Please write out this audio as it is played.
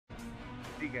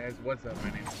Hey guys, what's up? My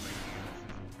name is Mikey, and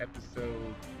this is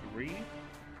episode 3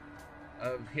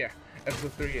 of my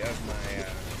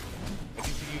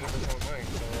DC Universe Online.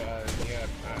 So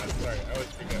sorry, I always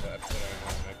forget what episode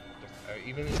I'm on.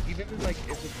 Even in like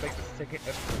if it's like the second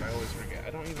episode, I always forget.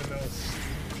 I don't even know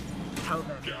how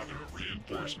that gather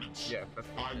reinforcements. Yeah, that's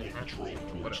I will patrol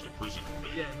towards the prison.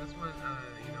 Yeah, and this one,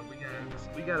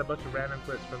 we got a bunch of random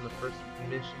clips from the first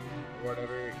mission or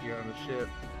whatever. You're on the ship.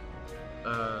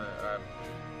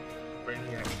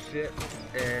 Brainiac ship,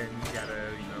 and you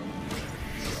gotta, do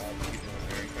all the people in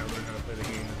there and kind of learn how to play the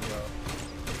game as well.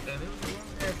 And it was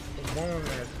a long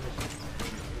ass mission,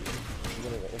 a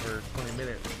little over 20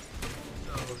 minutes.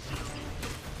 So,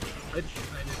 I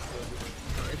decided to,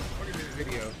 it's a 20-minute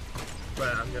video, but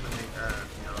I'm gonna make,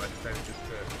 I decided just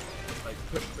to, like,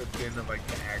 put clips in of, like,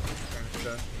 the action kind of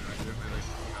stuff. I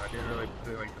didn't really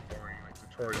put, like, the boring, like,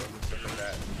 tutorials and stuff like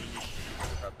that. I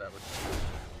thought that was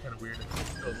kind of weird if there's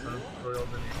still some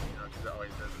tutorials in it, because it always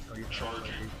does tell you how to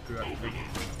play throughout the video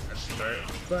at the start.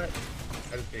 But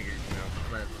I just figured,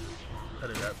 might as well just cut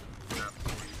it up and not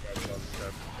bore you guys with all the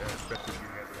stuff, especially if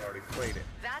you guys have already played it.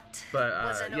 That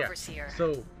was an overseer.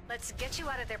 So let's get you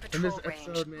out of their patrol range.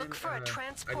 Episode, man, Look for a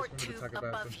transport tube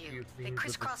above you. They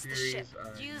crisscross the ship.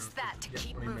 Use that to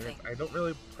keep moving. I don't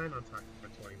really plan on talking for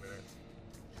 20 minutes.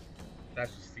 That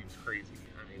just seems crazy.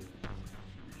 I mean,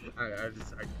 I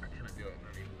couldn't do it. I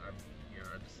mean, I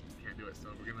just can't do it. So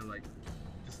we're gonna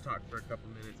just talk for a couple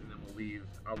minutes and then we'll leave.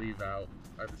 I'll leave out.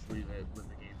 I'll just leave it with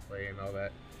the gameplay and all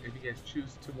that. If you guys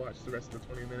choose to watch the rest of the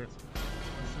 20 minutes,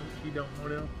 if you don't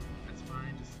want to, that's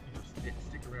fine. Just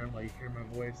stick around while you hear my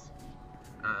voice.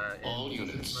 All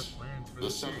units. The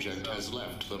subject has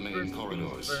left the main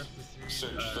corridors.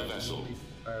 Search the vessel.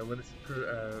 The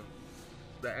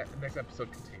next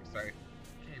episode continues. Sorry,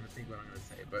 can't even think what I'm gonna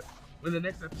say. But when the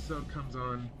next episode comes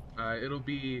on, it'll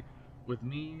be with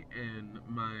me and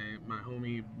my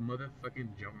homie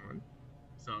motherfucking John.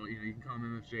 So you can call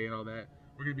him MFJ and all that.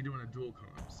 We're gonna be doing a dual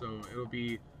comp. So it'll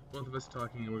be both of us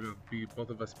talking, and we're gonna be both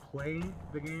of us playing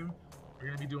the game. We're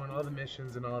gonna be doing all the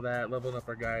missions and all that, leveling up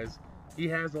our guys. He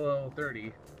has a level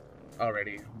 30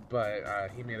 already, but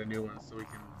he made a new one so we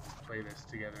can play this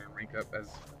together and rank up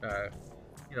as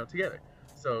together.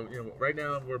 So, right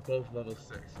now we're both level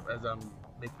 6 as I'm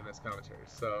making this commentary.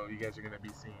 So you guys are going to be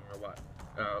seeing a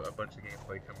bunch of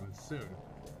gameplay coming soon.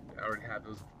 I already have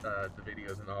those, the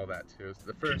videos and all that too. So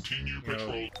the first,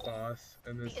 boss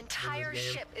in this, the entire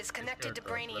game ship is connected to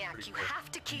Brainiac. You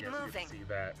have to keep moving. See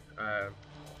that.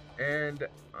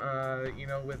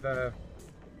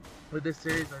 With this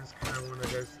series, I just kind of want to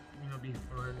be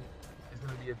fun. It's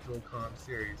going to be a dual comp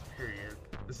series, period.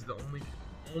 This is the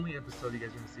only episode you guys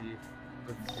are going to see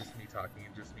with just me talking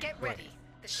and just me Get playing. ready.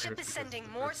 The ship is sending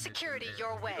more security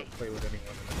your way. Play with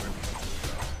anyone in the room.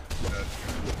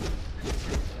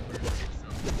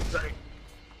 Sorry.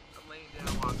 I'm laying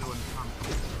down while I'm doing the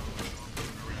commentary, man.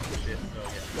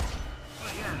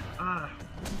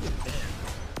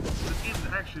 This game is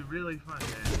actually really fun,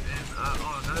 guys. And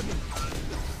another thing fun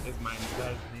is my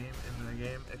guy's name in the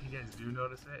game. If you guys do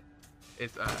notice it,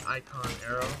 it's Icon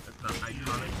Arrow. It's not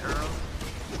Iconic Arrow.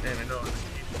 And I know in the game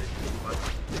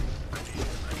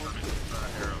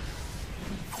Arrow.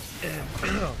 And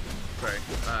sorry.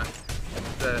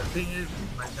 The thing is,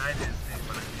 my guy didn't say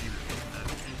when I made it. In the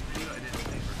video, I didn't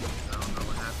say for me. I don't know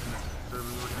what happened. The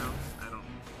server went down.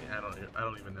 I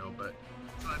don't even know. But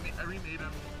so I remade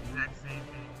him. Exact same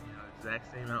thing.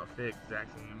 Exact same outfit. Exact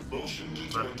same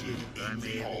modifications that I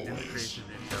made in the creation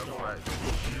video. But the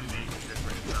name is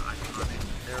different. It's not Iconic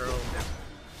Arrow. It's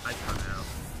Icon Arrow.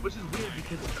 Which is weird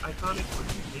because it's Iconic was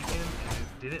taken and it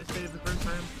didn't save the first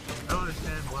time. I don't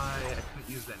understand why I couldn't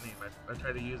use that name. I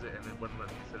tried to use it and it wouldn't let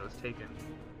me. It said it was taken.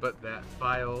 But that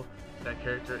file, that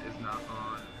character is not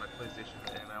on my PlayStation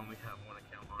and I only have one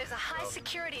account on it. There's a high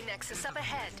security nexus up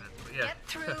ahead. Yeah. Get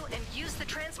through and use the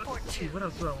transport tube. What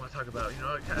else do I want to talk about? I don't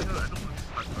want to just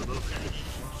talk about a little bit.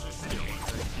 I don't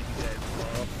want to keep you guys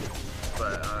involved.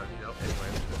 But, anyway,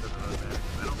 it doesn't really matter.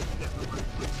 I don't get so much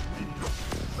with this video.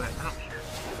 But I don't care.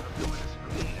 I'm doing this for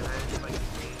me, and I just like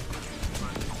this game. It's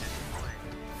fun to get to play.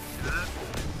 And that's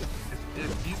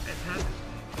if you guys have this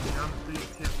game, on the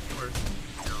PS4,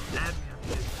 add me on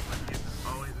PS4. My name is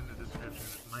always in the description.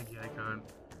 It's mikeyicon _.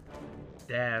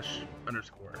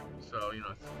 So,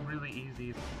 it's really easy.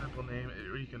 It's a simple name.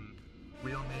 Or you can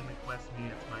real name request me.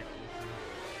 It's Michael.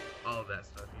 All of that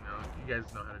stuff, you guys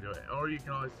know how to do it. Or you can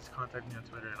always just contact me on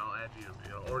Twitter and I'll add you,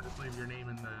 or just leave your name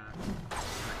in the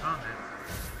comments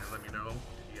and let me know if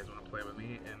you guys want to play with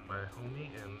me and my homie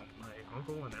and my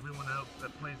uncle and everyone else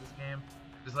that plays this game.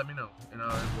 Just let me know, and I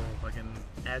will fucking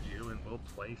add you and we'll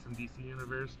play some DC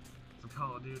Universe some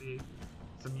Call of Duty,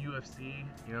 some UFC,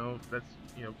 you know, that's,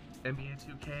 you know, NBA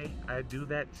 2K, I do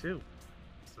that too.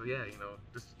 So yeah, you know,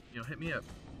 just, you know, hit me up.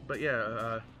 But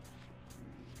yeah,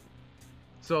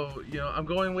 so, you know, I'm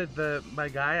going with my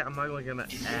guy. I'm not really gonna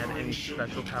add any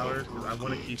special powers because I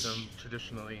want to keep him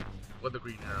traditionally with the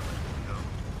green arrow.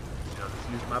 You know, just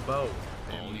use my bow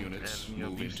and you know,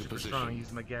 be super strong.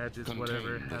 Use my gadgets,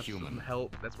 whatever. Have some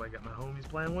help. That's why I got my homies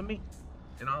playing with me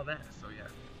and all that. So yeah.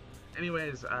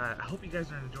 Anyways, I hope you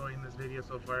guys are enjoying this video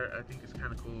so far. I think it's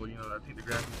kind of cool. You know, I think the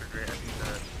graphics are great. I think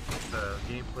the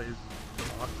gameplay is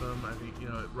awesome. I think, you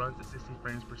know, it runs at 60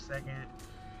 frames per second.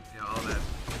 You know, all that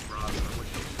super awesome. I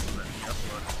wish you could let me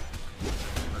upload it.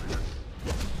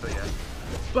 So yeah.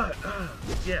 But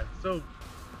yeah. So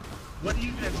what do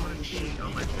you guys want to see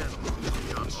on my channel?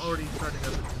 You know, I'm already starting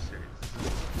up a new series.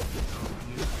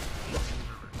 You know,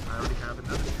 I already have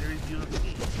another series,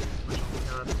 UFC, which will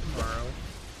be on tomorrow.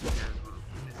 You guys will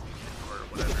be missing it or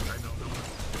whatever. I know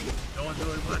no one's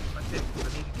really watching my thing. I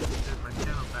need to get my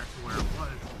channel back to where it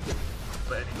was.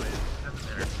 But anyways, it doesn't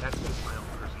matter. That's just my own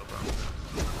personal problem.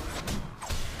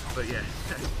 But yeah,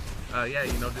 yeah,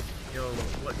 you know, just, you know,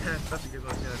 what kind of stuff you guys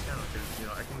want to see on the channel? Because, you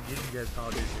know, I can give you guys Call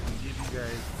of Duty. I can give you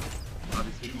guys,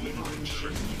 obviously, you guys want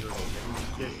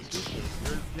 2K,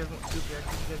 I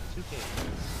can give you guys 2K.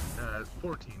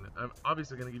 14. I'm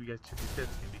obviously going to give you guys 2K15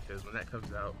 because when that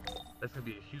comes out, that's going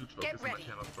to be a huge focus on my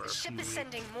channel for a few weeks,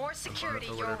 sending more security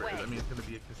or whatever. I mean, it's going to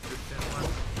be a consistent one,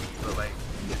 but like,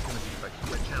 it's going to be like,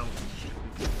 my channel should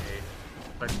be 2K,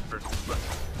 like the first month.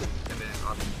 And then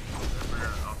obviously, November,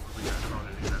 also we got Call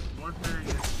of Duty Warfare,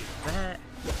 you guys get that,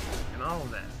 and all of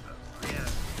that stuff. So yeah,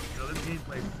 you know, this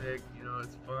gameplay's sick, you know,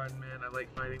 it's fun, man. I like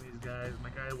fighting these guys.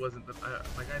 My guy's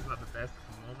not the best at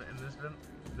the moment in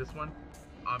this one.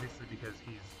 Obviously, because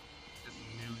he's just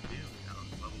new, you know,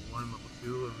 level 1, level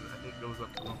 2, and I think goes up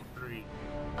to level 3 in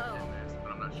this, but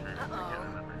I'm not sure. I can't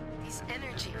remember. These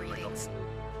energy readings.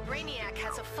 Brainiac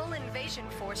has a full invasion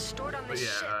force stored on this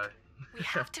ship. We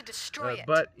have to destroy it.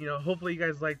 But, you know, hopefully you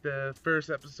guys liked the first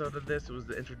episode of this. It was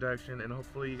the introduction, and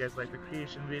hopefully you guys liked the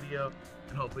creation video,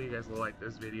 and hopefully you guys will like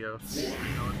this video. You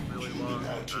know, it's really long,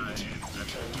 and that's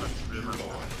really long.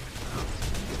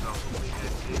 So hopefully you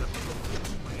guys see it.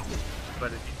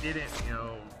 But if you didn't, you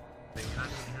know, then you kind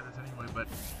of didn't hear this anyway, but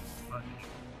fuck it.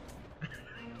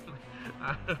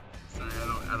 Sorry, I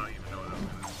don't even know what I'm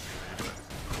gonna say there,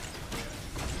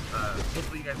 but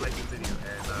hopefully you guys like this video,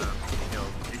 and you know,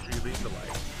 make sure you leave the like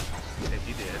if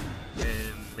you did,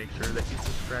 and make sure that you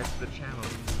subscribe to the channel.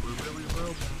 We're really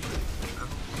low, I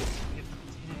hope we get to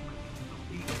 10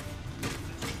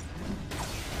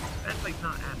 That's like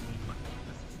not asking much.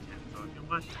 This is 10, so if you're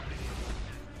watching the video,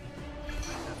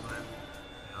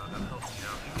 I'm helping you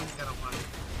out. You just gotta watch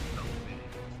the whole video.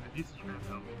 If you subscribe,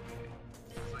 that'll be okay.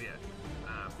 So yeah,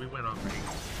 we went on pretty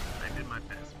good. I did my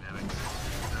best, man. I couldn't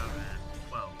do it.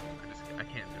 Well, I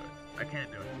can't do it. I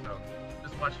can't do it. So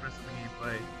just watch the rest of the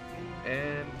gameplay,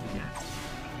 and yeah,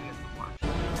 you guys can watch.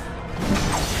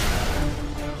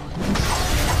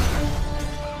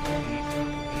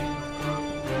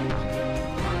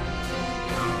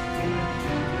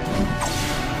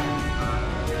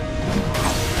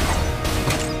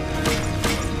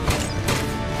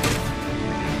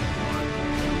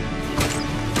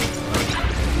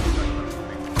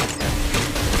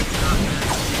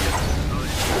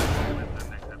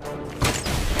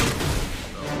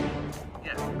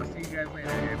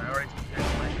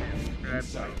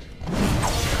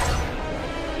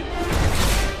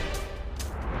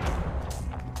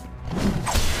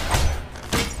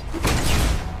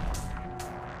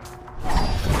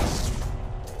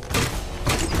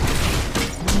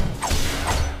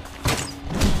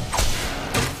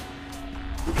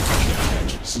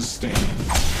 Sustained.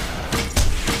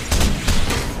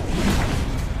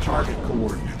 Target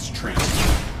coordinates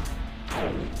transferred.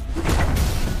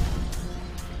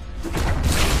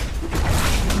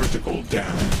 Critical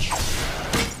damage.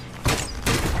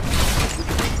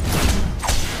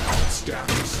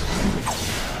 Status.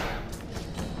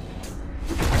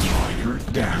 Minor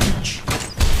damage.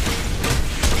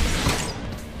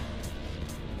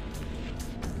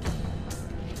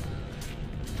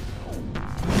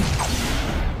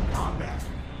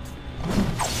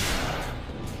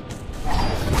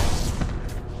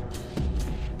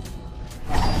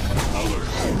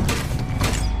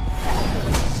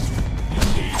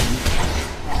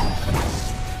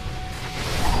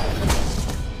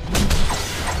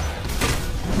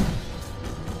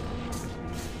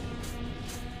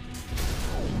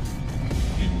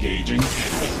 Engaging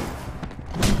enemy.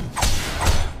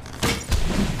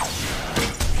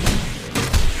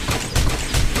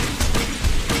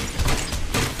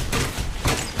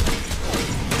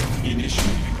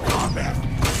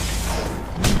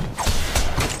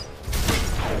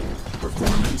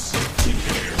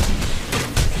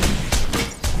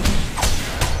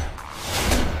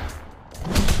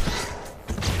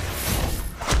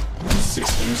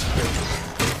 Systems failed.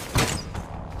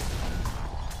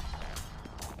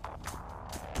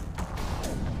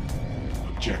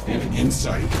 Objective in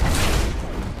sight.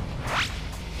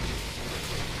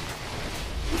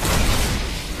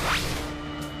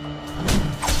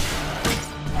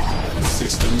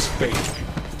 Systems failing.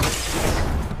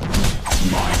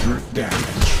 Minor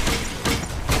damage.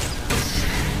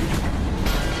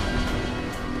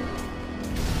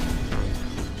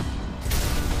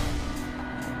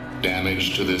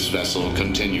 Damage to this vessel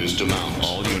continues to mount.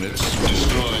 All units,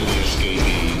 destroy the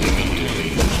escapee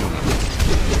immediately.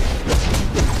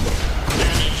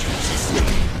 Damage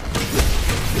sustained.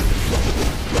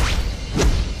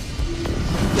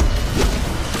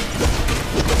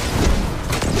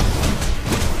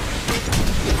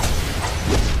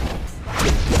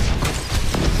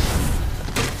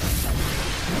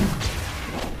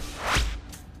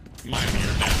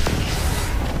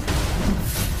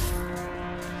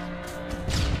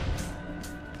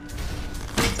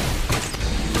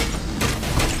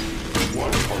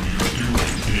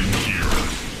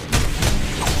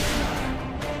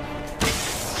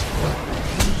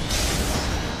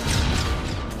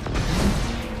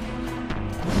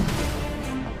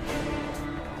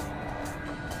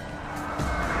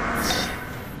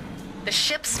 The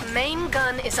ship's main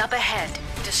gun is up ahead.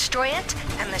 Destroy it,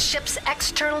 and the ship's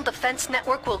external defense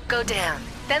network will go down.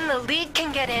 Then the League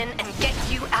can get in and get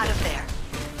you out of there.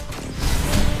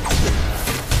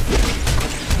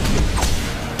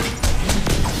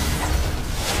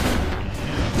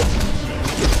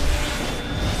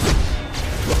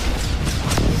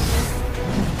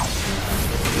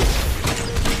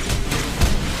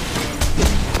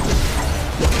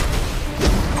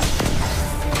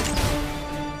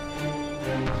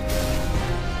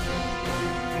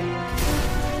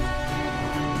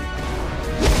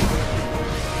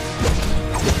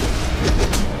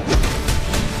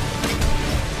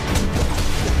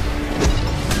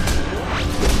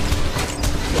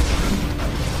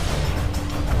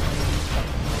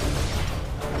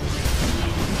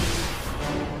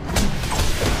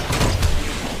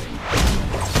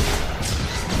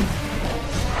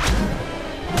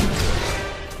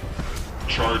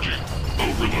 Charging.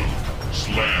 Overload.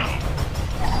 Slam.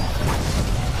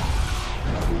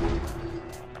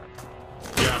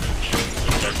 Damage.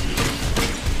 Detected.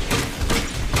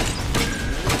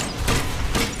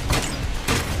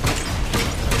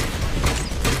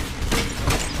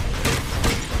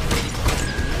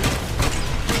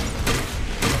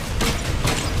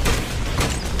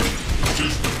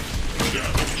 System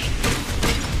damage.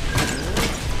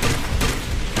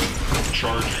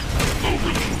 Charging.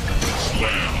 Overload.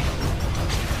 Slam.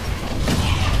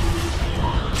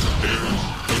 Errors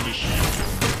initiated.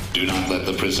 Do not let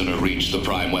the prisoner reach the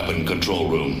prime weapon control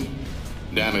room.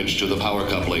 Damage to the power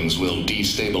couplings will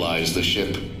destabilize the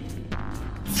ship.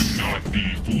 Do not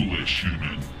be foolish,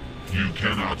 human. You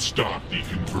cannot stop the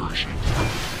conversion.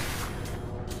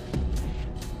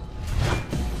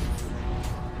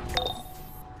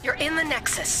 You're in the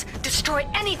Nexus. Destroy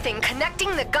anything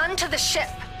connecting the gun to the ship.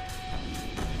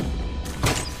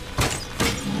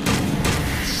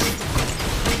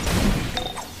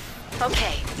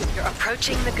 Okay, you're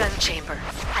approaching the gun chamber.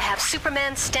 I have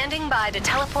Superman standing by to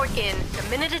teleport in the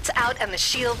minute it's out and the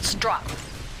shields drop.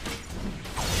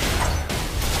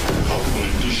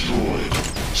 Coupling destroyed.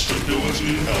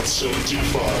 Stability at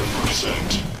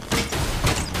 75%.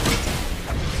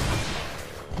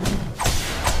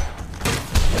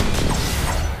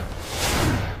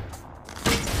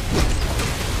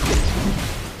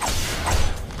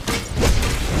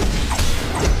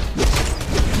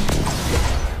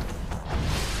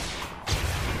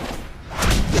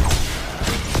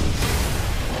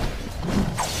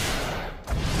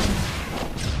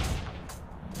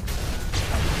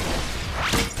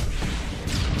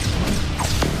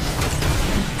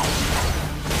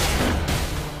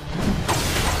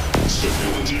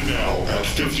 Now at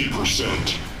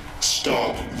 50%.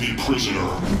 Stop the prisoner.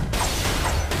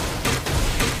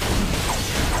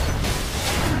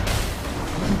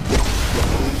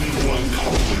 Only one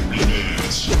coupling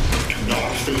remains. Do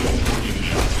not fail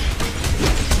Brainiac.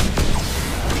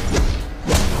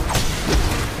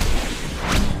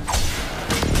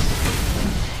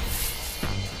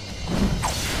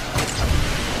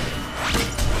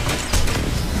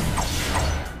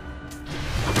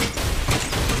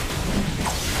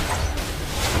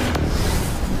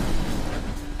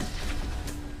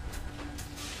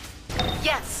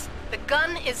 Yes, the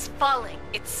gun is falling.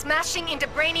 It's smashing into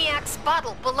Brainiac's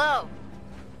bottle below.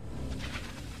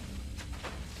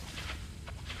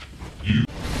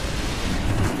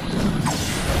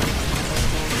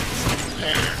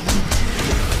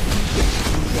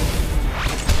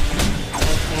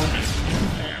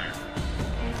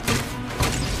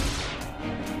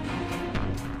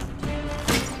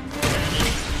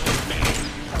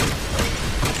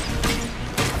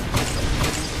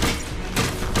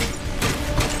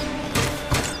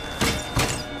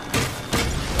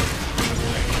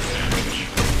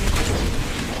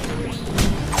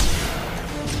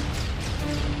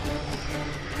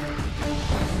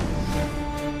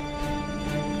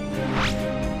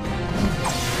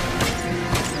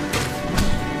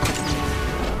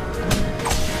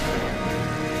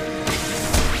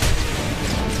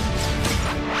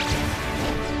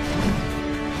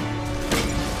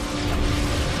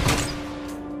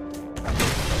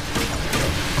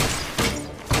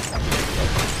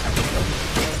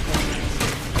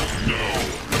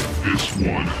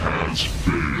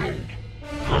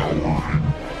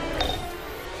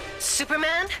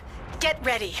 Get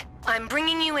ready. I'm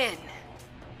bringing you in.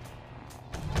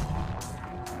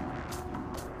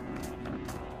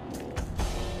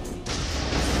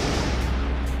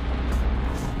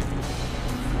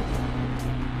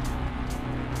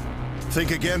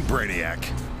 Think again, Brainiac.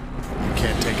 You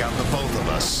can't take out the both of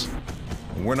us.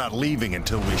 We're not leaving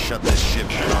until we shut this ship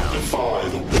down. Defy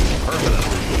the will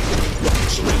permanently.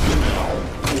 Surrender now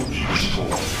or be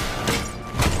destroyed.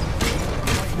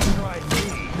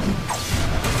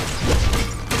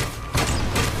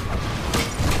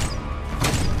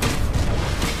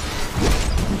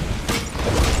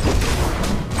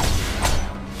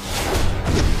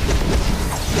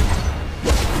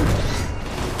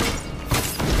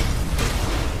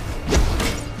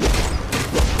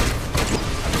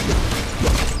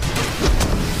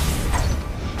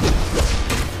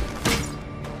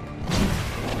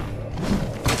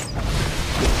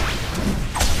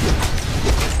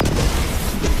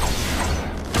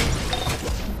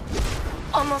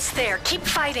 Almost there. Keep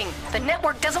fighting. The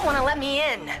network doesn't want to let me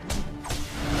in.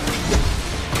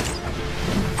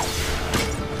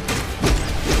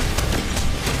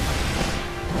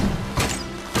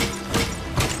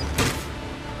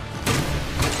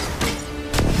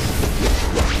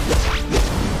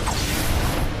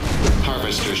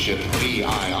 Harvester ship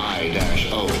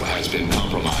VII-O has been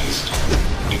compromised.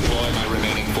 Deploy my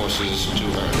remaining forces to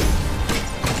Earth.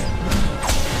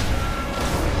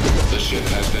 The ship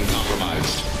has been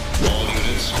compromised. All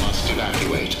units must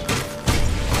evacuate.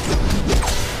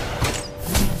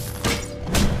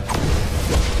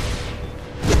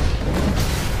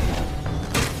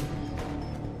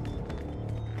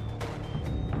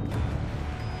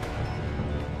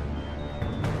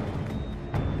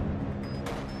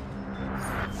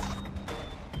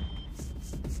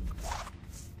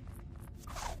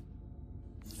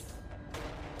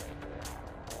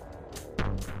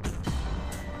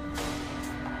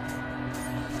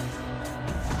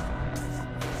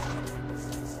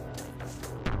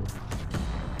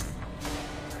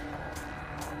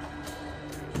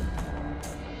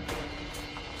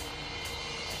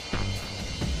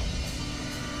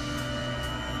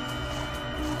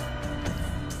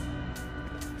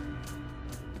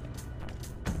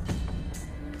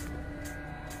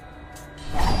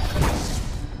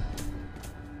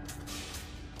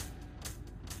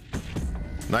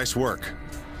 Nice work.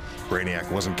 Brainiac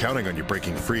wasn't counting on you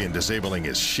breaking free and disabling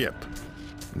his ship.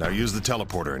 Now use the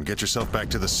teleporter and get yourself back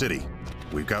to the city.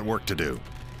 We've got work to do.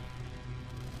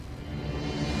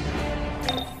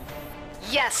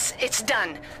 Yes, it's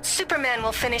done. Superman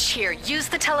will finish here. Use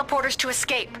the teleporters to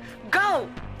escape. Go!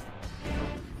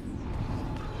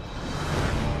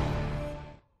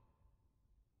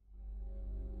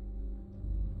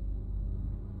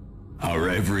 Our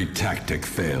every tactic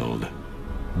failed.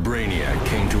 Brainiac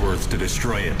came to Earth to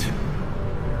destroy it.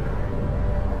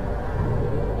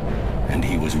 And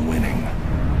he was winning.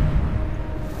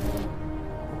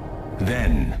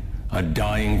 Then, a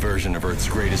dying version of Earth's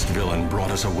greatest villain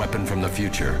brought us a weapon from the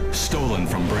future, stolen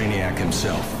from Brainiac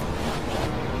himself.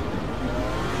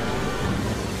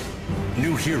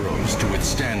 New heroes to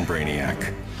withstand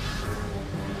Brainiac.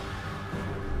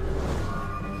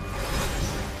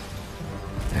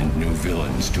 And new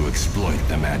villains to exploit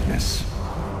the madness.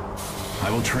 I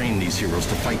will train these heroes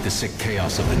to fight the sick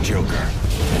chaos of the Joker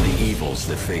and the evils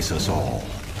that face us all.